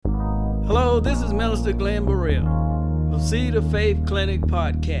Hello, this is Minister Glenn Burrell of Seed of Faith Clinic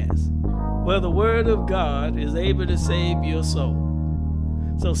Podcast, where the Word of God is able to save your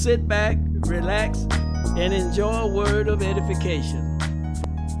soul. So sit back, relax, and enjoy a word of edification.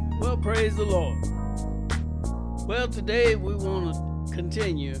 Well, praise the Lord. Well, today we want to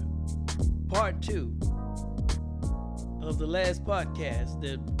continue part 2 of the last podcast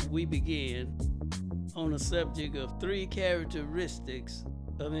that we began on the subject of 3 characteristics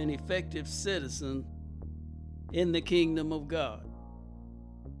of an effective citizen in the kingdom of God.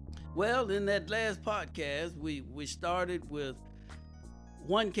 Well, in that last podcast, we started with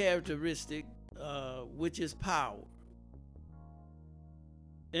one characteristic, which is power.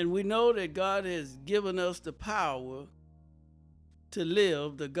 And we know that God has given us the power to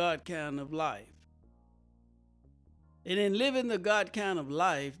live the God kind of life. And in living the God kind of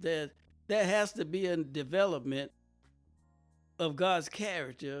life, there has to be a development of God's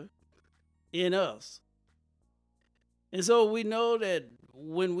character in us. And so we know that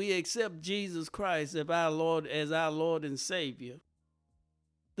when we accept Jesus Christ as our Lord and Savior,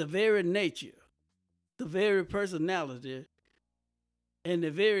 the very nature, the very personality, and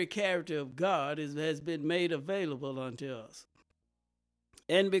the very character of God has been made available unto us.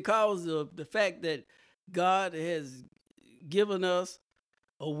 And because of the fact that God has given us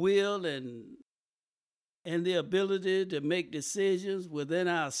a will and the ability to make decisions within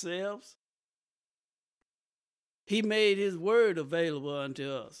ourselves, He made His word available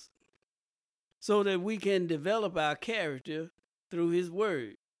unto us so that we can develop our character through His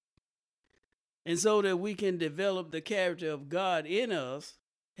word. And so that we can develop the character of God in us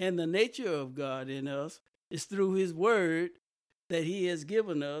and the nature of God in us is through His word that He has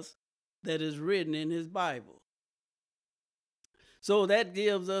given us, that is written in His Bible. So that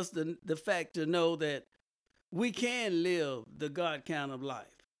gives us the fact to know that we can live the God kind of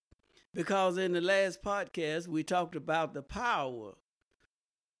life. Because in the last podcast, we talked about the power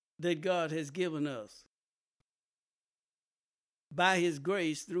that God has given us by His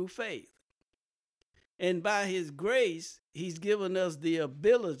grace through faith. And by His grace, He's given us the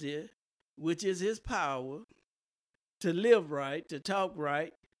ability, which is His power, to live right, to talk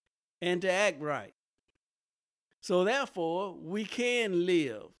right, and to act right. So therefore, we can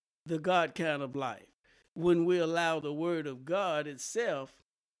live the God kind of life when we allow the Word of God itself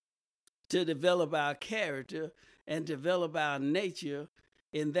to develop our character and develop our nature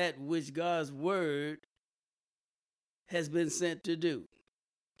in that which God's Word has been sent to do.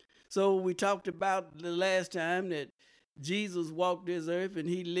 So we talked about the last time that Jesus walked this earth and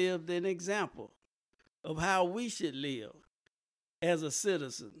He lived an example of how we should live as a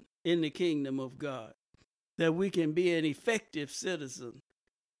citizen in the kingdom of God, that we can be an effective citizen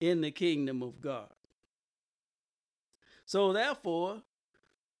in the kingdom of God. So therefore,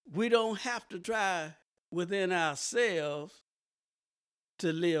 we don't have to try within ourselves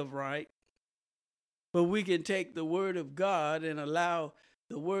to live right, but we can take the Word of God and allow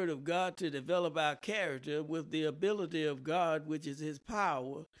the Word of God to develop our character with the ability of God, which is His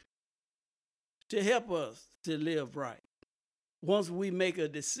power, to help us to live right once we make a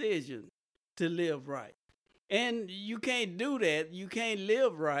decision to live right. And you can't do that, you can't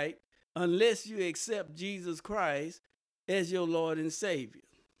live right unless you accept Jesus Christ as your Lord and Savior.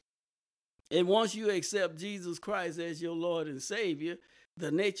 And once you accept Jesus Christ as your Lord and Savior,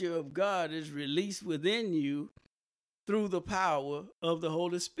 the nature of God is released within you through the power of the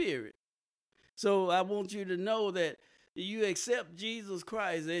Holy Spirit. So I want you to know that you accept Jesus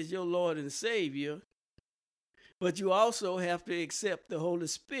Christ as your Lord and Savior, but you also have to accept the Holy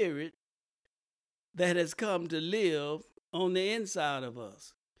Spirit that has come to live on the inside of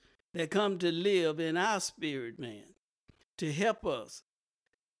us, that come to live in our spirit, man, to help us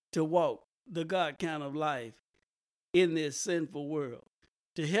to walk the God kind of life in this sinful world,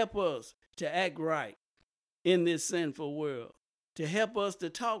 to help us to act right in this sinful world, to help us to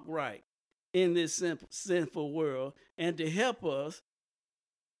talk right in this sinful world, and to help us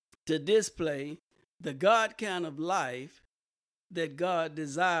to display the God kind of life that God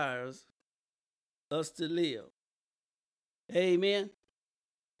desires us to live. Amen.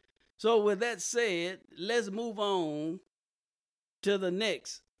 So with that said, let's move on to the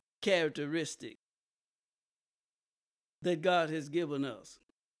next characteristic that God has given us.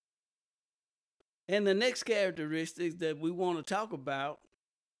 And the next characteristic that we want to talk about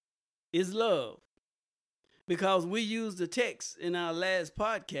is love. Because we used the text in our last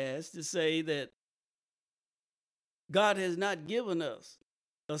podcast to say that God has not given us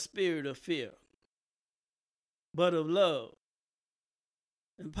a spirit of fear, but of love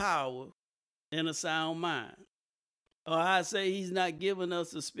and power and a sound mind. Or I say he's not giving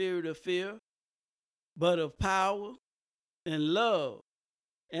us a spirit of fear, but of power and love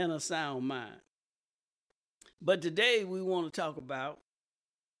and a sound mind. But today we want to talk about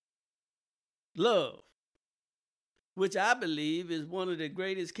love, which I believe is one of the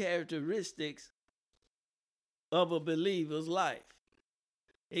greatest characteristics of a believer's life.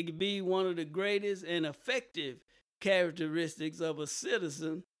 It could be one of the greatest and effective characteristics of a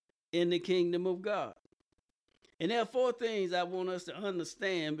citizen in the kingdom of God. And there are 4 things I want us to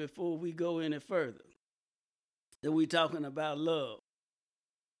understand before we go any further, that we're talking about love.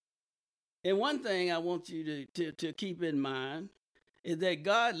 And one thing I want you to keep in mind is that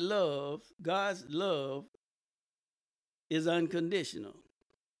God's love is unconditional.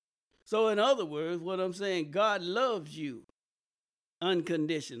 So in other words, what I'm saying, God loves you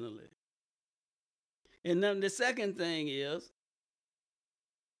unconditionally. And then the second thing is,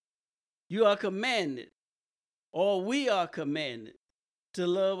 you are commanded, or we are commanded, to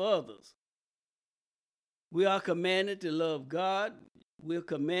love others. We are commanded to love God. We're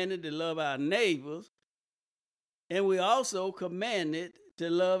commanded to love our neighbors. And we're also commanded to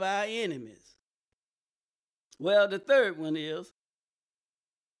love our enemies. Well, the third one is,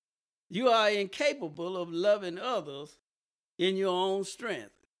 you are incapable of loving others in your own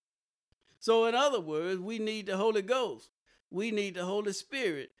strength. So in other words, we need the Holy Ghost. We need the Holy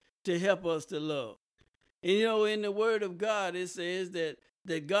Spirit to help us to love. And in the Word of God, it says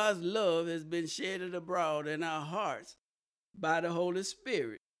that God's love has been shedded abroad in our hearts by the Holy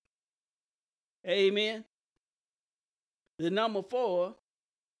Spirit. Amen. The number 4,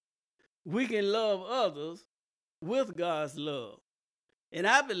 we can love others with God's love. And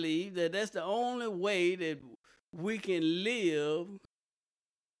I believe that that's the only way that we can live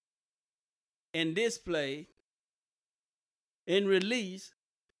and display and release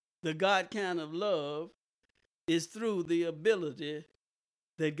the God kind of love is through the ability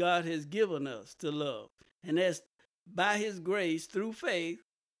that God has given us to love. And that's by his grace through faith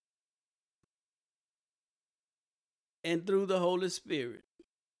and through the Holy Spirit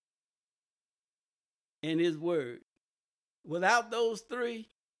and his word. Without those 3,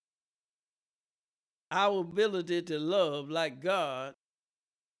 our ability to love like God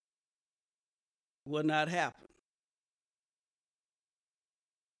will not happen.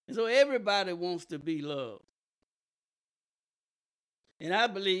 And so everybody wants to be loved. And I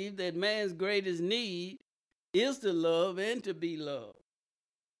believe that man's greatest need is to love and to be loved.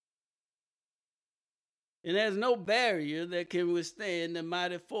 And there's no barrier that can withstand the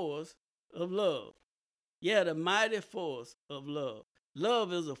mighty force of love. Yeah, the mighty force of love.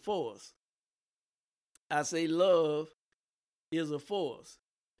 Love is a force. I say love is a force.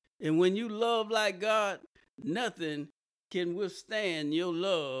 And when you love like God, nothing can withstand your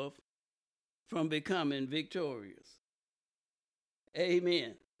love from becoming victorious.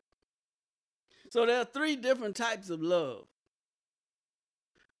 Amen. So there are 3 different types of love.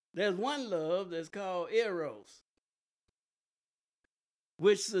 There's one love that's called eros,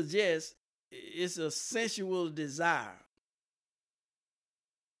 which suggests it's a sensual desire.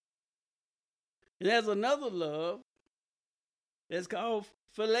 And there's another love that's called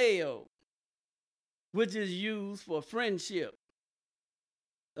phileo, which is used for friendship,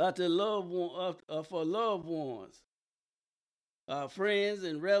 or for loved ones, friends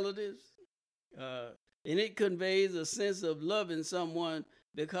and relatives. And it conveys a sense of loving someone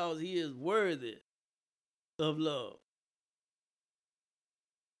because he is worthy of love.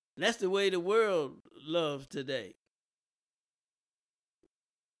 And that's the way the world loves today.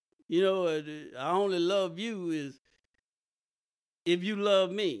 I only love you is if you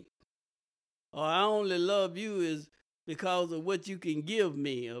love me. Or I only love you is because of what you can give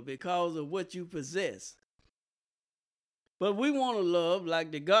me or because of what you possess. But we want to love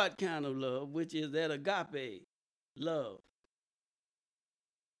like the God kind of love, which is that agape love,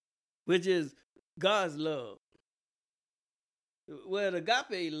 which is God's love. Well,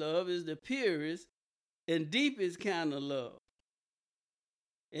 agape love is the purest and deepest kind of love.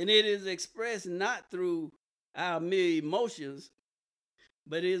 And it is expressed not through our mere emotions,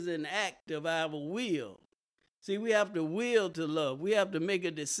 but is an act of our will. See, we have to will to love. We have to make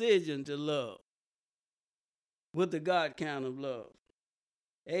a decision to love with the God kind of love.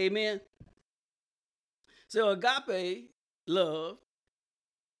 Amen. So agape love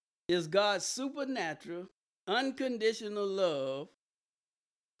is God's supernatural, unconditional love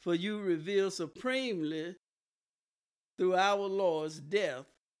for you revealed supremely through our Lord's death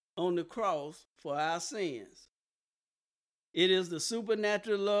on the cross for our sins. It is the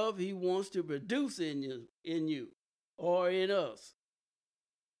supernatural love he wants to produce in you or in us,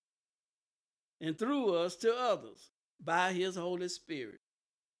 and through us to others. by his Holy Spirit.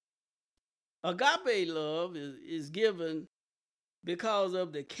 Agape love is given because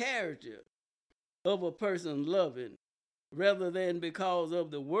of the character of a person loving, rather than because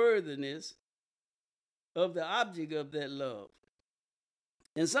of the worthiness of the object of that love.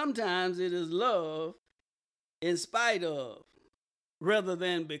 And sometimes it is love in spite of, rather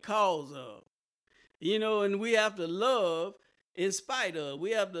than because of. And we have to love in spite of.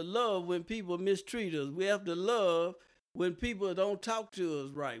 We have to love when people mistreat us. We have to love when people don't talk to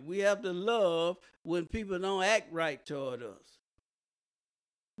us right. We have to love when people don't act right toward us.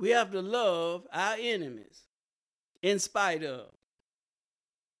 We have to love our enemies in spite of.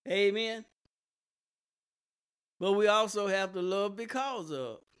 Amen. But we also have to love because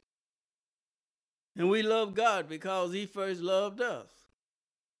of. And we love God because he first loved us.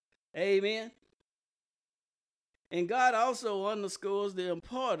 Amen. And God also underscores the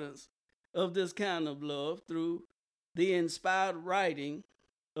importance of this kind of love through the inspired writing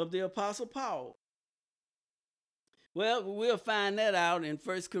of the Apostle Paul. Well, we'll find that out in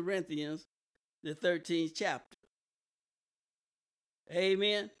 1 Corinthians, the 13th chapter.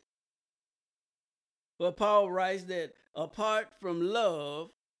 Amen. Well, Paul writes that apart from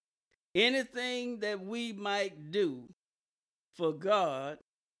love, anything that we might do for God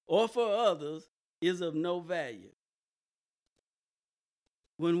or for others is of no value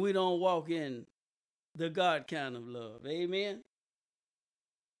when we don't walk in the God kind of love. Amen.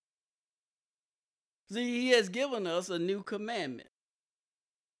 See, he has given us a new commandment.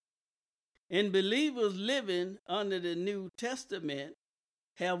 And believers living under the New Testament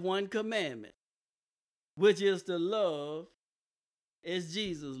have one commandment, which is to love as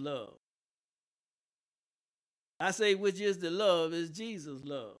Jesus loved. I say, which is to love as Jesus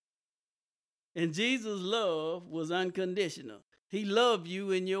loved. And Jesus' love was unconditional. He loved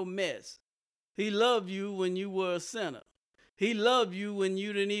you in your mess. He loved you when you were a sinner. He loved you when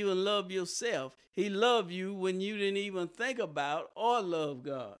you didn't even love yourself. He loved you when you didn't even think about or love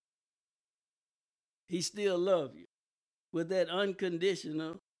God. He still loved you with that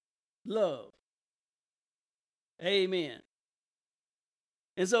unconditional love. Amen.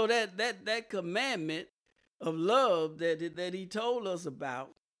 And so that commandment of love that he told us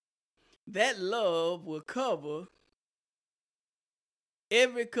about, that love will cover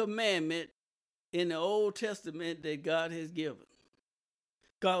every commandment in the Old Testament that God has given.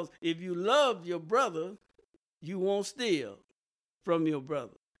 Because if you love your brother, you won't steal from your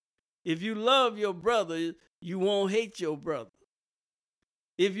brother. If you love your brother, you won't hate your brother.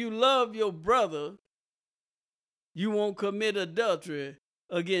 If you love your brother, you won't commit adultery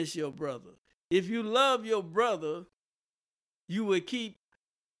against your brother. If you love your brother, you will keep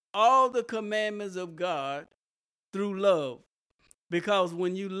all the commandments of God through love. Because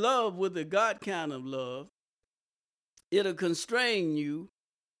when you love with the God kind of love, it'll constrain you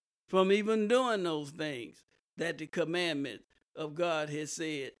from even doing those things that the commandment of God has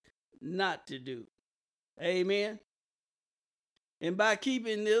said not to do. Amen. And by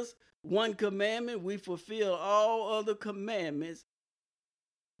keeping this one commandment, we fulfill all other commandments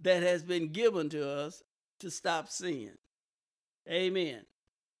that has been given to us to stop sin. Amen.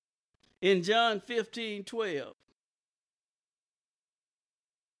 In John 15:12,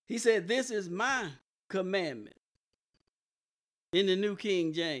 he said, "This is my commandment." In the New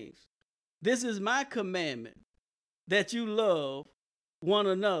King James, "This is my commandment, that you love one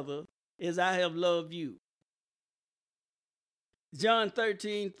another as I have loved you." John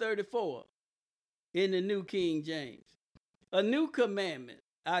 13:34, in the New King James, "A new commandment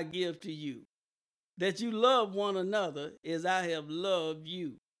I give to you, that you love one another as I have loved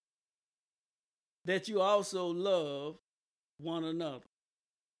you, that you also love one another."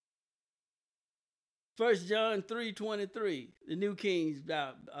 1 John 3:23, the New King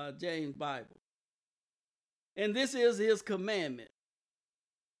James Bible. "And this is his commandment,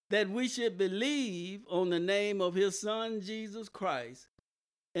 that we should believe on the name of his Son, Jesus Christ,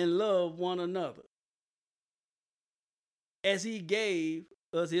 and love one another, as he gave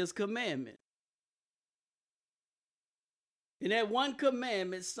us his commandment." And that one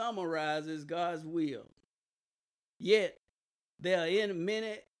commandment summarizes God's will. Yet, there are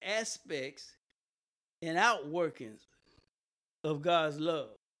many aspects and outworkings of God's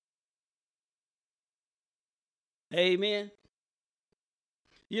love. Amen.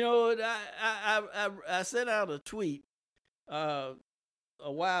 I sent out a tweet a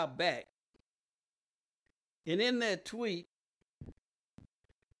while back. And in that tweet,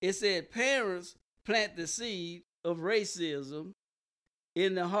 it said, "Parents plant the seed of racism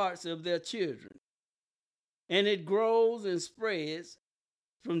in the hearts of their children, and it grows and spreads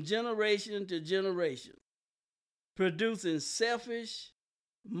from generation to generation. producing selfish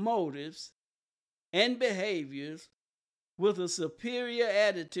motives and behaviors with a superior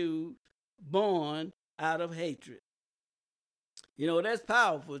attitude born out of hatred. You know, that's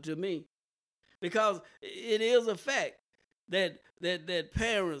powerful to me, because it is a fact that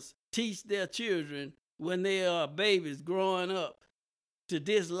parents teach their children when they are babies growing up to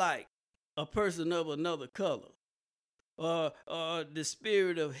dislike a person of another color, or the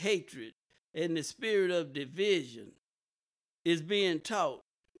spirit of hatred and the spirit of division is being taught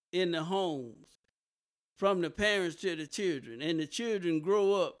in the homes from the parents to the children, and the children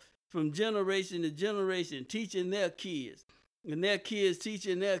grow up from generation to generation teaching their kids, and their kids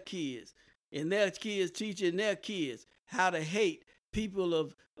teaching their kids, and their kids teaching their kids how to hate people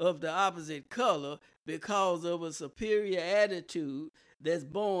of the opposite color because of a superior attitude that's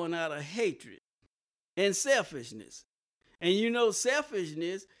born out of hatred and selfishness. And you know,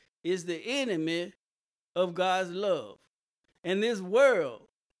 selfishness is the enemy of God's love. And this world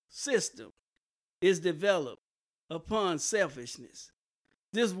system is developed upon selfishness.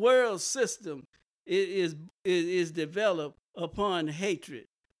 This world system is developed upon hatred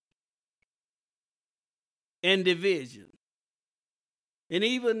and division. And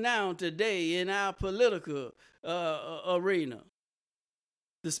even now, today, in our political arena,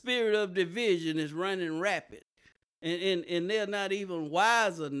 the spirit of division is running rapid. And they're not even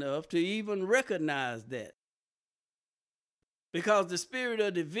wise enough to even recognize that. Because the spirit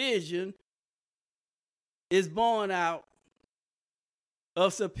of division is born out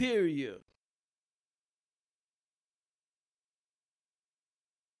of superior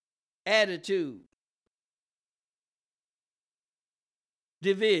attitude,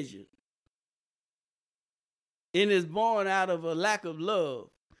 division, and is born out of a lack of love.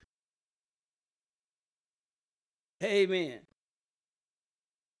 Amen.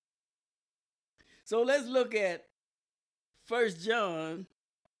 So let's look at 1 John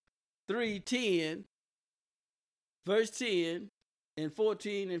 3:10, verse 10 and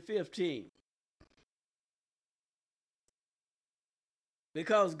 14 and 15.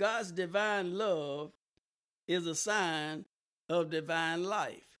 Because God's divine love is a sign of divine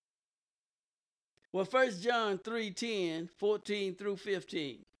life. Well, 1 John 3:10, 14 through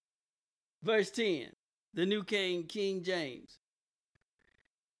 15. Verse 10, the New King James.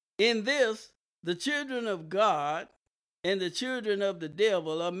 In this, the children of God and the children of the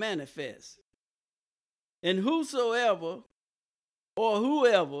devil are manifest. And whosoever or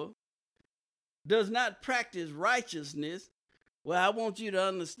whoever does not practice righteousness, well, I want you to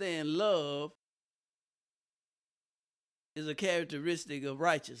understand love is a characteristic of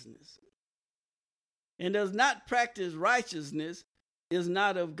righteousness. And does not practice righteousness is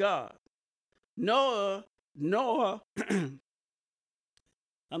not of God. Nor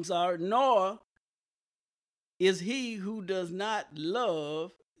is he who does not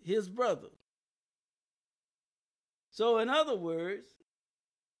love his brother. So in other words,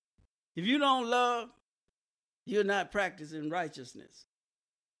 if you don't love, you're not practicing righteousness.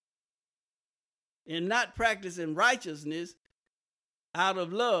 And not practicing righteousness out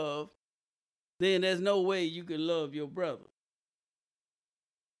of love, then there's no way you can love your brother.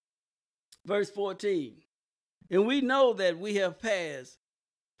 Verse 14, and we know that we have passed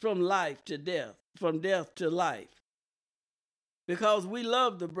from life to death, from death to life, because we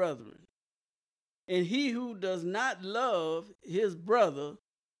love the brethren. And he who does not love his brother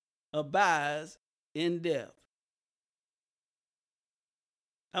abides in death.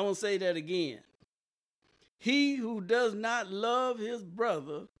 I want to say that again. He who does not love his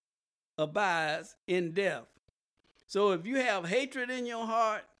brother abides in death. So if you have hatred in your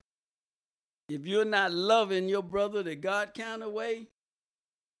heart, if you're not loving your brother the God kind of way,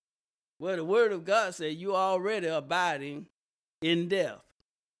 well, the word of God says you're already abiding in death.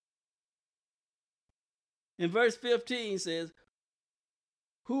 And verse 15 says,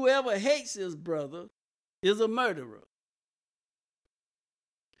 whoever hates his brother is a murderer.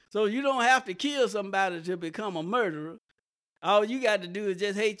 So you don't have to kill somebody to become a murderer. All you got to do is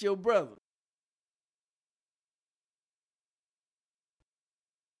just hate your brother.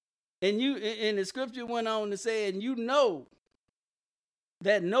 And the scripture went on to say, and you know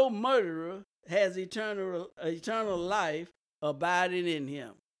that no murderer has eternal life abiding in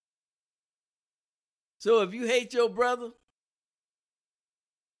him. So if you hate your brother,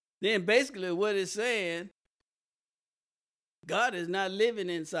 then basically what it's saying, God is not living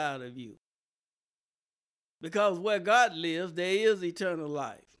inside of you. Because where God lives, there is eternal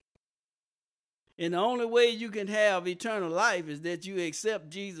life. And the only way you can have eternal life is that you accept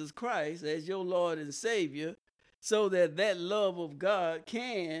Jesus Christ as your Lord and Savior, so that that love of God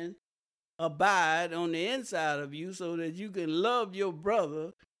can abide on the inside of you so that you can love your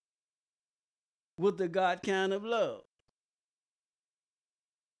brother with the God kind of love.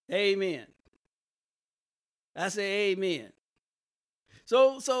 Amen. I say amen.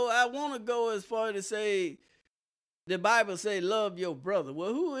 So I want to go as far to say, the Bible say love your brother.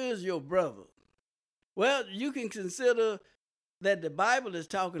 Well, who is your brother? Well, you can consider that the Bible is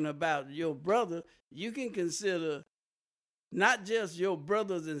talking about your brother. You can consider not just your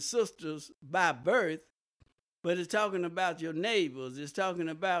brothers and sisters by birth, but it's talking about your neighbors. It's talking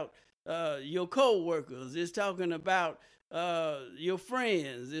about your co-workers. It's talking about your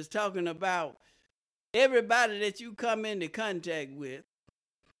friends. It's talking about everybody that you come into contact with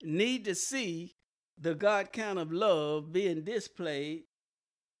need to see the God kind of love being displayed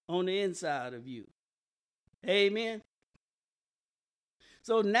on the inside of you. Amen.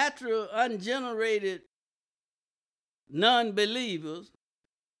 So natural, ungenerated non-believers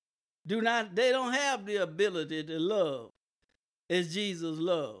they don't have the ability to love as Jesus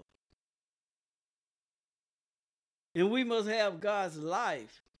loved. And we must have God's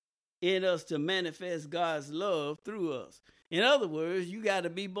life in us to manifest God's love through us. In other words, you got to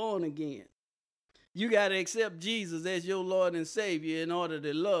be born again. You got to accept Jesus as your Lord and Savior in order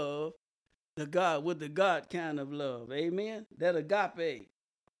to love the God with the God kind of love. Amen. That agape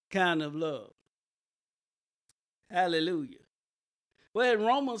kind of love. Hallelujah. Well, in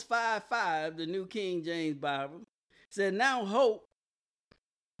Romans 5:5, the New King James Bible said, now hope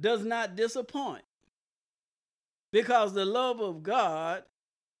does not disappoint, because the love of God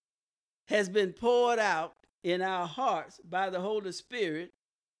has been poured out in our hearts by the Holy Spirit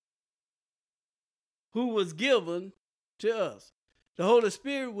who was given to us. The Holy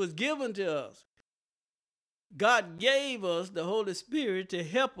Spirit was given to us. God gave us the Holy Spirit to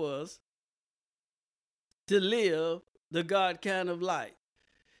help us to live the God kind of life.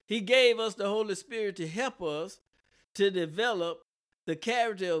 He gave us the Holy Spirit to help us to develop the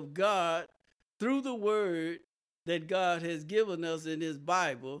character of God through the word that God has given us in his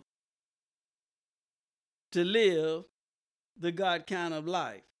Bible to live the God kind of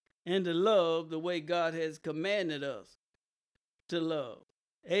life and to love the way God has commanded us to love.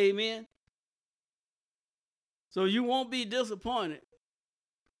 Amen. So you won't be disappointed.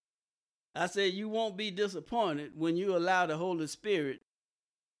 I said you won't be disappointed when you allow the Holy Spirit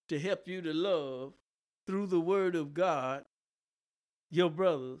to help you to love through the word of God your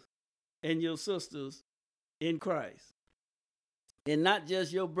brothers and your sisters in Christ. And not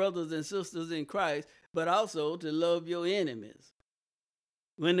just your brothers and sisters in Christ, but also to love your enemies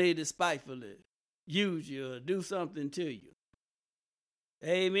when they despitefully use you or do something to you.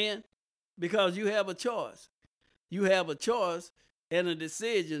 Amen. Because you have a choice. You have a choice and a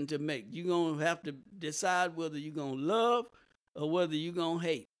decision to make. You're going to have to decide whether you're going to love or whether you're going to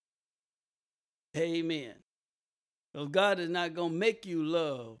hate. Amen. Because God is not going to make you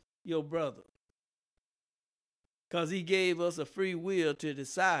love your brother, because he gave us a free will to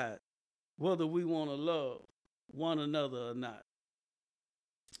decide whether we want to love one another or not.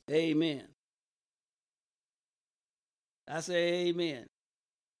 Amen. I say amen.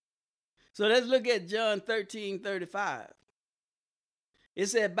 So let's look at John 13:35. It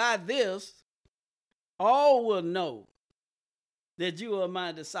said, by this, all will know that you are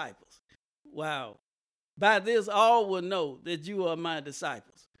my disciples. Wow. By this, all will know that you are my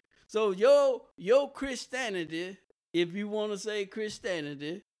disciples. So your Christianity, if you want to say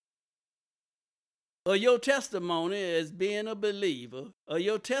Christianity, or your testimony as being a believer, or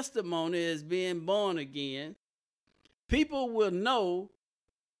your testimony as being born again, people will know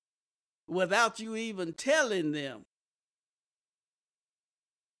without you even telling them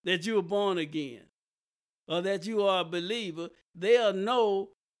that you are born again or that you are a believer. They'll know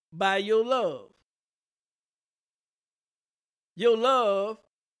by your love. Your love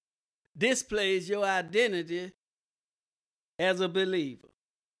displays your identity as a believer.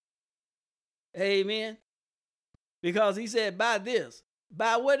 Amen. Because he said, by this,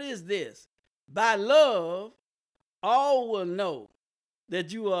 by what is this? By love, all will know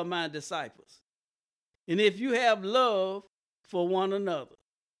that you are my disciples. And if you have love for one another,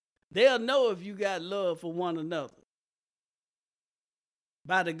 they'll know if you got love for one another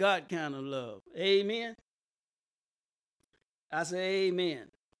by the God kind of love. Amen. I say amen.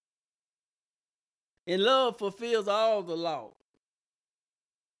 And love fulfills all the law.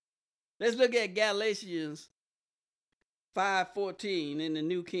 Let's look at Galatians 5:14 in the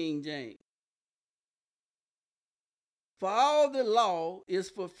New King James. For all the law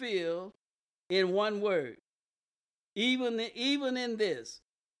is fulfilled in one word, even in this,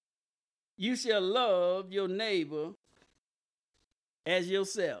 you shall love your neighbor as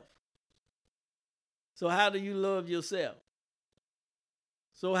yourself. So how do you love yourself?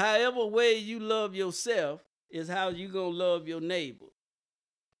 So however way you love yourself is how you going to love your neighbor.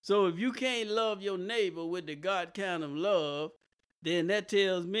 So if you can't love your neighbor with the God kind of love, then that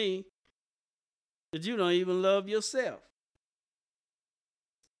tells me that you don't even love yourself.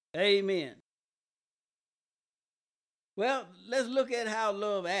 Amen. Well, let's look at how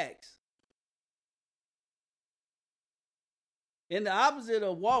love acts. And the opposite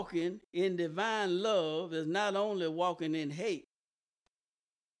of walking in divine love is not only walking in hate,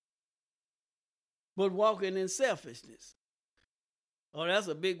 but walking in selfishness. Oh, that's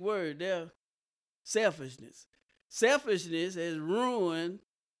a big word there. Selfishness. Selfishness has ruined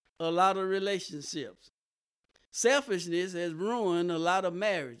a lot of relationships. Selfishness has ruined a lot of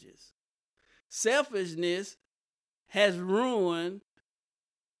marriages. Selfishness has ruined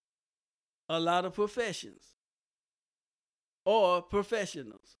a lot of professions or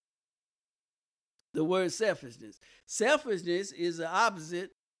professionals. The word selfishness. Selfishness is the opposite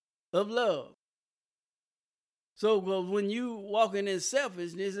of love. So when you walking in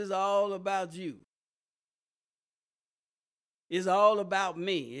selfishness, it's all about you. It's all about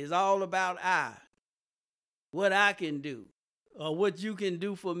me. It's all about I. What I can do or what you can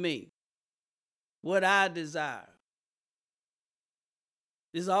do for me. What I desire.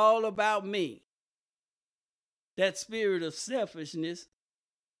 It's all about me. That spirit of selfishness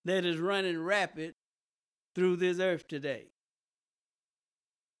that is running rapid through this earth today.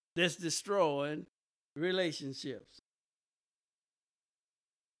 That's destroying relationships.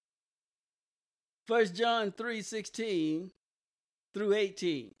 1 John 3:16 through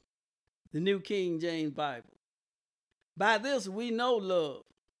 18, the New King James Bible. By this we know love,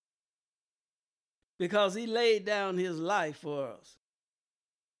 because he laid down his life for us.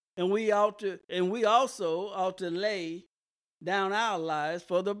 And we also ought to lay down our lives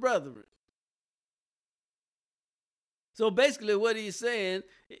for the brethren. So basically what he's saying,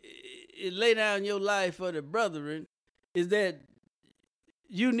 lay down your life for the brethren, is that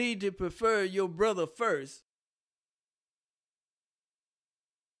you need to prefer your brother first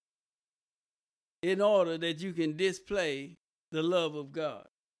in order that you can display the love of God.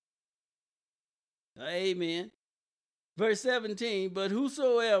 Amen. Verse 17, but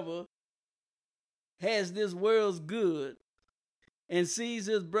whosoever has this world's good and sees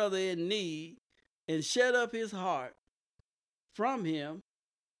his brother in need and shut up his heart from him,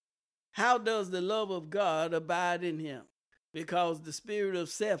 how does the love of God abide in him? Because the spirit of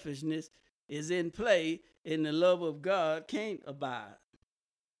selfishness is in play and the love of God can't abide.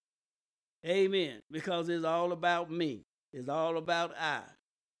 Amen. Because it's all about me. It's all about I.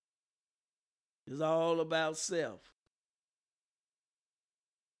 It's all about self.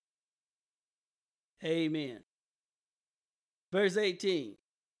 Amen. Verse 18.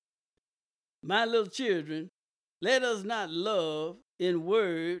 My little children, let us not love in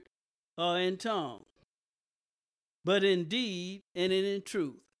word or in tongue, but in deed and in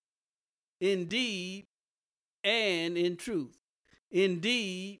truth. In deed and in truth. In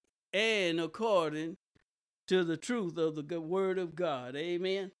deed and according to the truth of the word of God.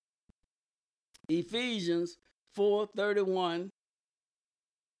 Amen. Ephesians 4:31.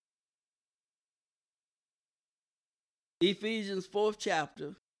 Ephesians 4th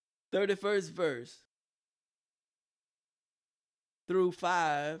chapter, 31st verse through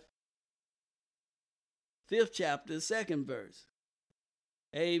 5th chapter, 2nd verse.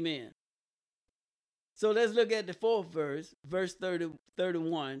 Amen. So let's look at the 4th verse, verse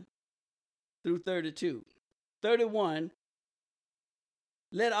 31 through 32. 31,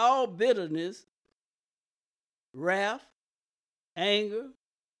 let all bitterness, wrath, anger,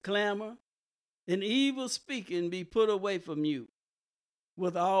 clamor, and evil speaking be put away from you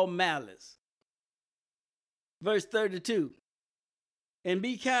with all malice. Verse 32, and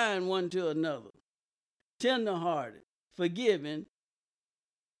be kind one to another, tenderhearted, forgiving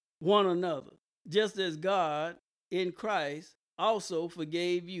one another, just as God in Christ also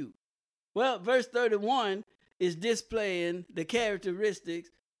forgave you. Well, verse 31 is displaying the characteristics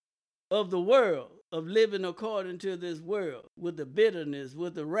of the world, of living according to this world, with the bitterness,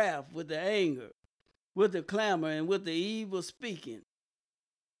 with the wrath, with the anger, with the clamor, and with the evil speaking.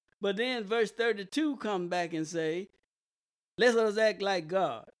 But then verse 32 comes back and say, let us act like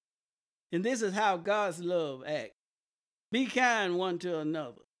God. And this is how God's love acts. Be kind one to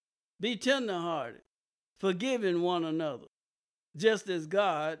another. Be tenderhearted, forgiving one another, just as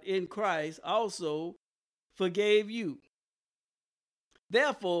God in Christ also forgave you.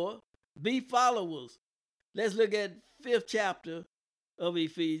 Therefore, be followers. Let's look at 5th chapter of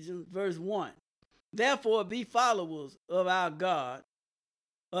Ephesians, verse 1. Therefore, be followers of our God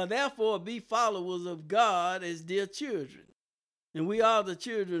Therefore, be followers of God as dear children. And we are the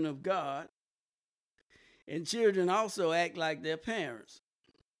children of God. And children also act like their parents.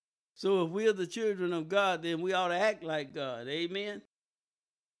 So if we're the children of God, then we ought to act like God. Amen.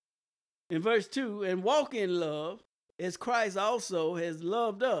 In verse 2, and walk in love, as Christ also has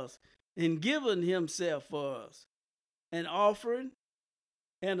loved us and given himself for us, an offering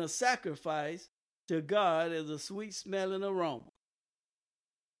and a sacrifice to God as a sweet smelling aroma.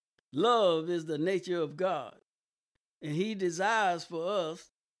 Love is the nature of God, and he desires for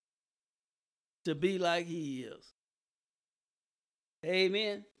us to be like he is.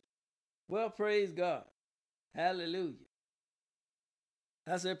 Amen. Well, praise God. Hallelujah.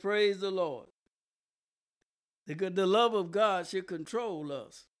 I said, praise the Lord. The love of God should control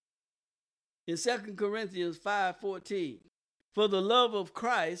us. In 2 Corinthians 5:14, for the love of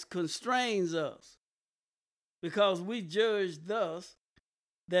Christ constrains us, because we judge thus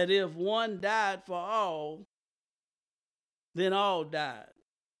that if one died for all, then all died.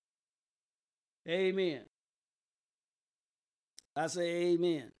 Amen. I say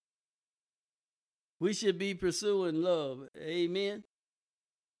amen. We should be pursuing love. Amen.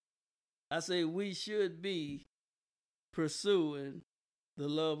 I say we should be pursuing the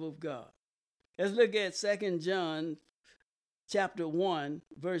love of God. Let's look at 2 John chapter 1,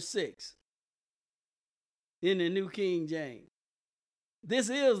 verse 6 in the New King James. This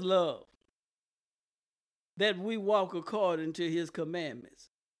is love, that we walk according to his commandments.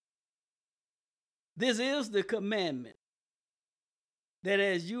 This is the commandment, that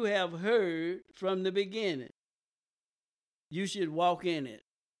as you have heard from the beginning, you should walk in it.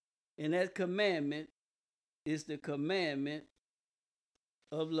 And that commandment is the commandment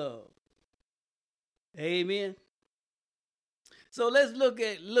of love. Amen. So let's look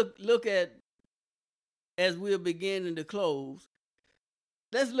at as we're beginning to close.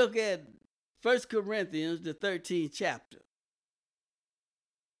 Let's look at 1 Corinthians, the 13th chapter.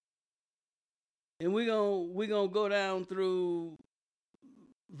 And we're gonna go down through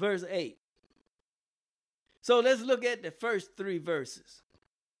verse 8. So let's look at the first 3 verses.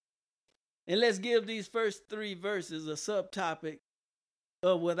 And let's give these first 3 verses a subtopic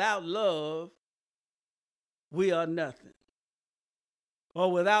of without love, we are nothing.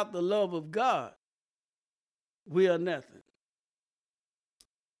 Or without the love of God, we are nothing.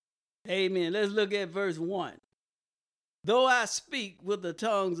 Amen. Let's look at verse 1. Though I speak with the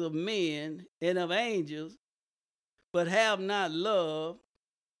tongues of men and of angels, but have not love,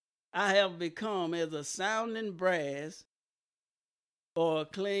 I have become as a sounding brass or a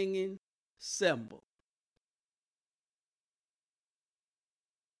clanging cymbal.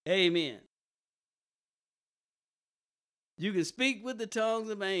 Amen. You can speak with the tongues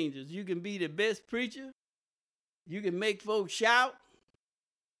of angels. You can be the best preacher. You can make folks shout.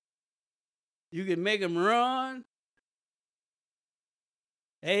 You can make them run.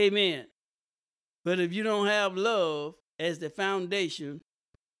 Amen. But if you don't have love as the foundation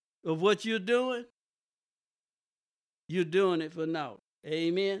of what you're doing it for naught.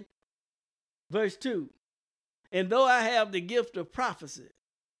 Amen. Verse 2. And though I have the gift of prophecy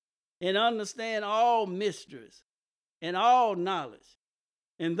and understand all mysteries and all knowledge,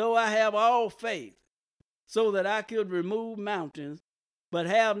 and though I have all faith so that I could remove mountains, but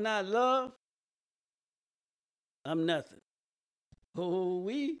have not love, I'm nothing. Oh,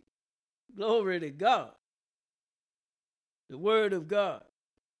 glory to God. The word of God.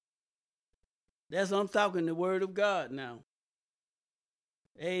 I'm talking the word of God now.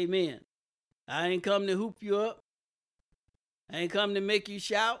 Amen. I ain't come to hoop you up. I ain't come to make you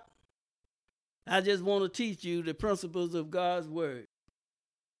shout. I just want to teach you the principles of God's word,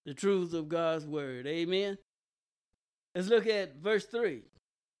 the truths of God's word. Amen. Let's look at verse 3.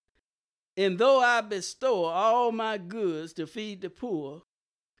 And though I bestow all my goods to feed the poor,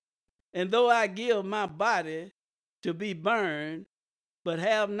 and though I give my body to be burned, but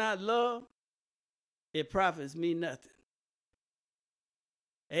have not love, it profits me nothing.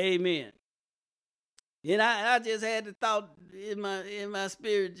 Amen. And I just had the thought in my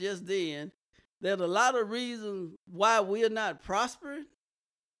spirit just then that a lot of reasons why we're not prospering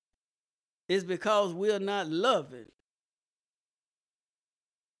is because we're not loving.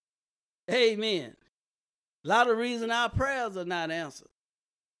 Amen. A lot of reason our prayers are not answered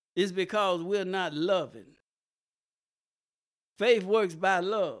is because we're not loving. Faith works by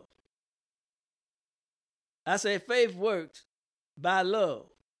love. I say faith works by love.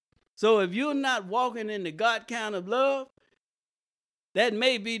 So if you're not walking in the God kind of love, that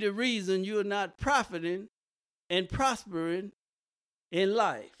may be the reason you're not profiting and prospering in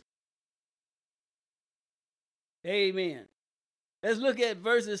life. Amen. Let's look at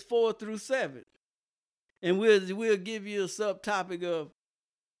verses 4 through 7. And we'll give you a subtopic of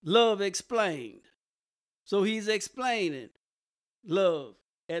love explained. So he's explaining love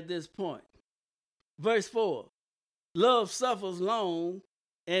at this point. Verse 4. Love suffers long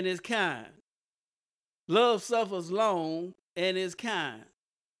and is kind. Love suffers long and is kind.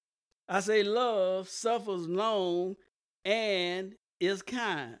 I say love suffers long and is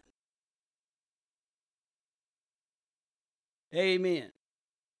kind. Amen.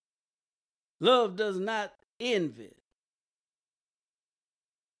 Love does not envy.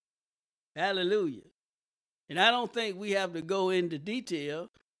 Hallelujah. And I don't think we have to go into detail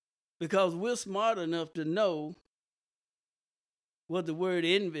because we're smart enough to know what the word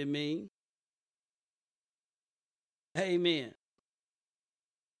envy means. Amen.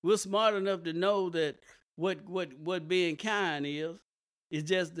 We're smart enough to know that what being kind is. It's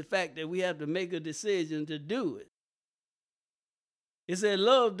just the fact that we have to make a decision to do it. It said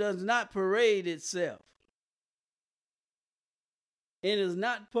love does not parade itself and is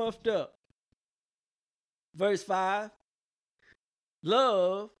not puffed up. Verse 5.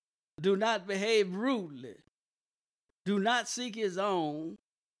 Love do not behave rudely, do not seek his own,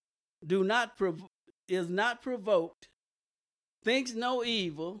 is not provoked, thinks no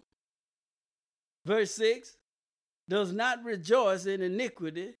evil. Verse 6. Does not rejoice in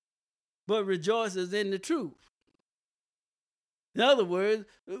iniquity, but rejoices in the truth. In other words,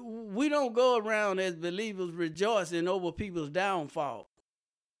 we don't go around as believers rejoicing over people's downfall.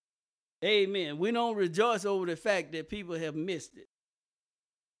 Amen. We don't rejoice over the fact that people have missed it.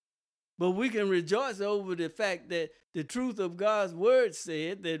 But we can rejoice over the fact that the truth of God's word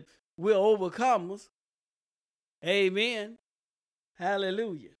said that we're overcomers. Amen.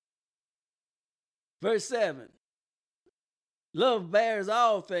 Hallelujah. Verse 7. Love bears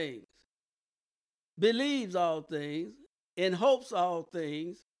all things, believes all things, and hopes all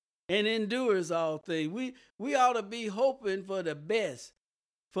things, and endures all things. We ought to be hoping for the best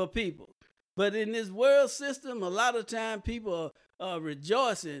for people. But in this world system, a lot of time people are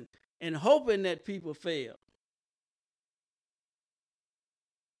rejoicing and hoping that people fail.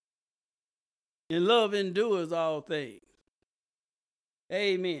 And love endures all things.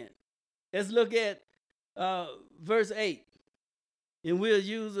 Amen. Let's look at verse 8. And we'll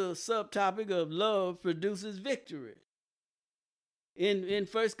use a subtopic of love produces victory. In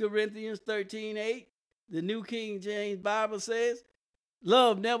 1 Corinthians 13:8, the New King James Bible says,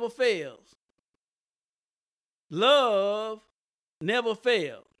 love never fails. Love never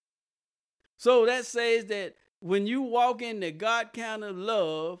fails. So that says that when you walk in the God kind of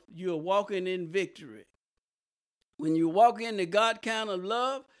love, you're walking in victory. When you walk in the God kind of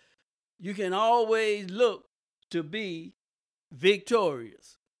love, you can always look to be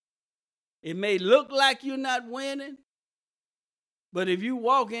victorious. It may look like you're not winning, but if you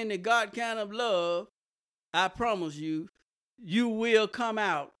walk in the God kind of love, I promise you, you will come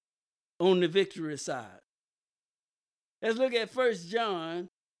out on the victory side. Let's look at 1 John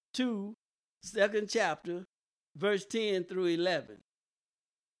 2, 2nd chapter, verse 10 through 11.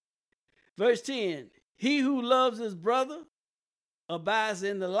 Verse 10, he who loves his brother abides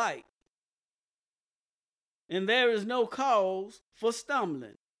in the light, and there is no cause for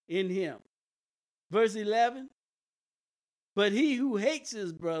stumbling in him. Verse 11, but he who hates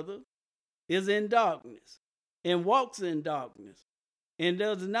his brother is in darkness and walks in darkness and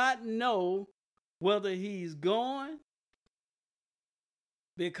does not know whether he's going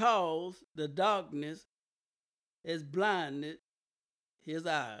because the darkness has blinded his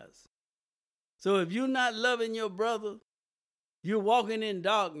eyes. So if you're not loving your brother, you're walking in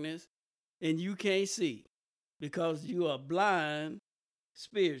darkness and you can't see because you are blind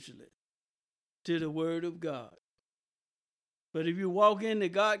spiritually to the word of God. But if you walk in the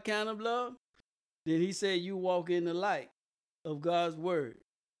God kind of love, then he said you walk in the light of God's word.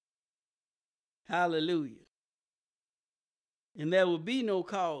 Hallelujah. And there will be no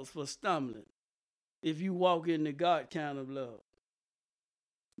cause for stumbling if you walk in the God kind of love.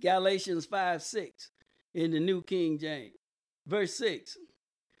 Galatians 5:6 in the New King James. Verse 6.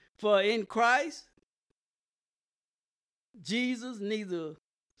 For in Christ Jesus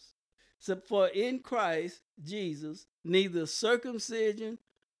neither circumcision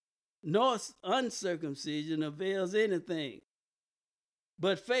nor uncircumcision avails anything,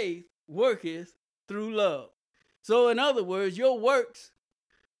 but faith worketh through love. So in other words, your works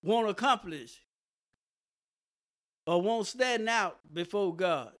won't accomplish or won't stand out before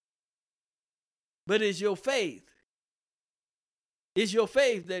God. But it's your faith. It's your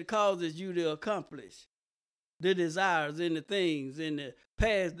faith that causes you to accomplish the desires and the things and the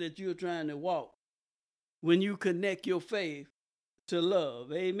paths that you're trying to walk. When you connect your faith to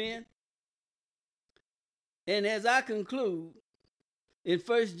love. Amen. And as I conclude, in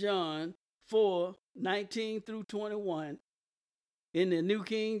 1 John 4:19 through 21, in the New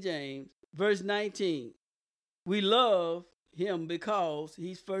King James, verse 19, we love him because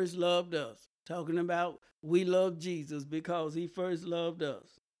he first loved us. Talking about we love Jesus because he first loved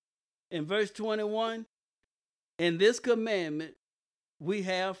us. In verse 21, and this commandment we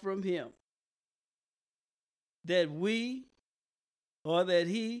have from him, that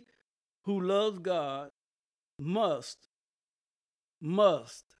he who loves God must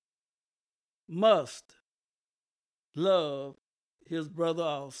love his brother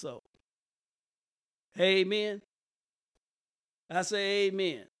also. Amen. I say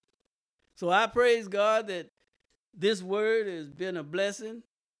amen. So I praise God that this word has been a blessing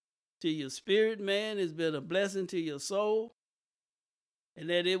to your spirit, man. It's been a blessing to your soul. And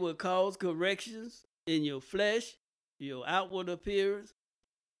that it will cause corrections in your flesh, your outward appearance.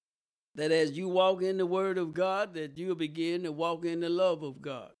 That as you walk in the word of God, that you'll begin to walk in the love of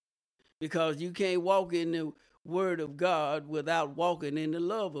God. Because you can't walk in the word of God without walking in the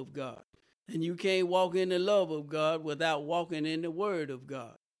love of God. And you can't walk in the love of God without walking in the word of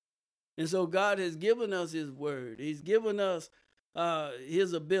God. And so God has given us his word. He's given us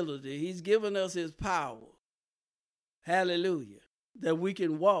his ability. He's given us his power. Hallelujah. That we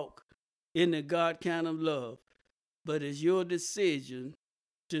can walk in the God kind of love. But it's your decision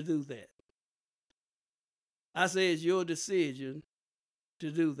to do that. I say it's your decision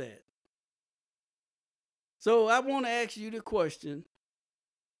to do that. So I want to ask you the question,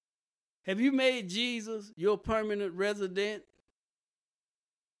 have you made Jesus your permanent resident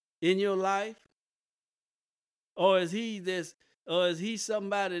in your life? Or is he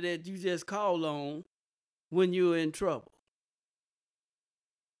somebody that you just call on when you're in trouble?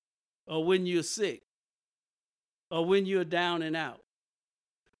 Or when you're sick? Or when you're down and out?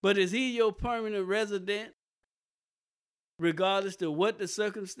 But is he your permanent resident regardless of what the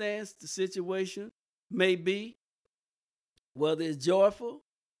circumstance, the situation may be? Whether it's joyful,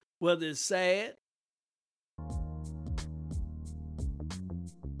 whether it's sad.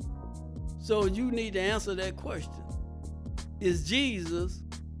 So you need to answer that question. Is Jesus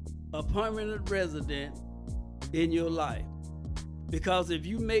a permanent resident in your life? Because if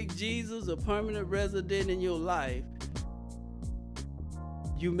you make Jesus a permanent resident in your life,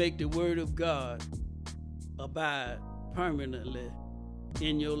 you make the word of God abide permanently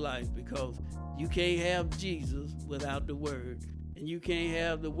in your life, because you can't have Jesus without the word, and you can't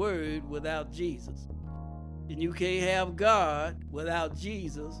have the word without Jesus, and you can't have God without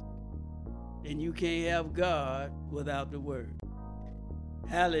Jesus, and you can't have God without the word.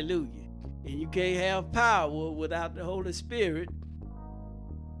 Hallelujah. And you can't have power without the Holy Spirit.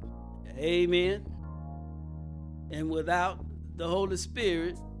 Amen. And without the Holy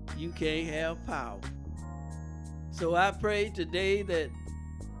Spirit, you can't have power. So I pray today that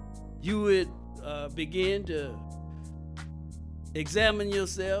you would begin to examine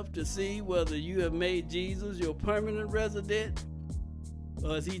yourself to see whether you have made Jesus your permanent resident,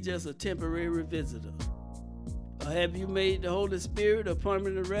 or is he just a temporary visitor? Or have you made the Holy Spirit a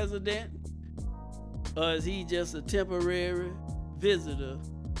permanent resident, or is he just a temporary visitor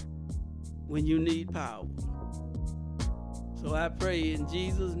when you need power? So I pray in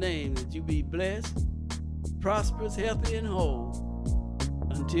Jesus' name that you be blessed, prosperous, healthy, and whole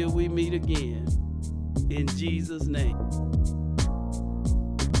until we meet again. In Jesus' name.